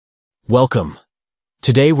Welcome.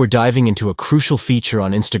 Today we're diving into a crucial feature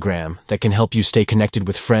on Instagram that can help you stay connected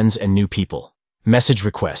with friends and new people. Message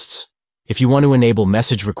requests. If you want to enable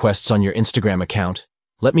message requests on your Instagram account,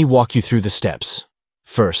 let me walk you through the steps.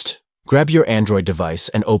 First, grab your Android device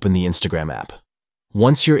and open the Instagram app.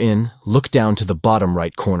 Once you're in, look down to the bottom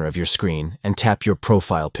right corner of your screen and tap your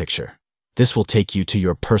profile picture. This will take you to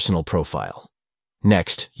your personal profile.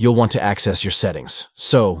 Next, you'll want to access your settings.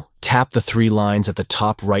 So, tap the three lines at the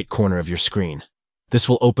top right corner of your screen. This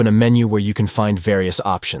will open a menu where you can find various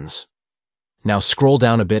options. Now scroll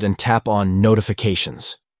down a bit and tap on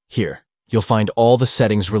Notifications. Here, you'll find all the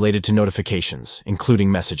settings related to notifications,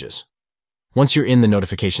 including messages. Once you're in the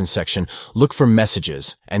notifications section, look for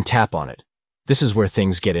Messages and tap on it. This is where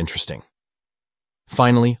things get interesting.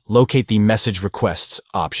 Finally, locate the Message Requests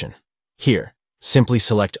option. Here, simply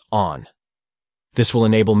select On. This will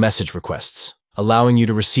enable message requests, allowing you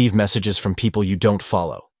to receive messages from people you don't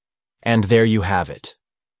follow. And there you have it.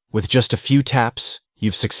 With just a few taps,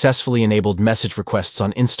 you've successfully enabled message requests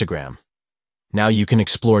on Instagram. Now you can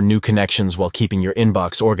explore new connections while keeping your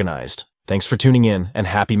inbox organized. Thanks for tuning in, and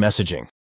happy messaging.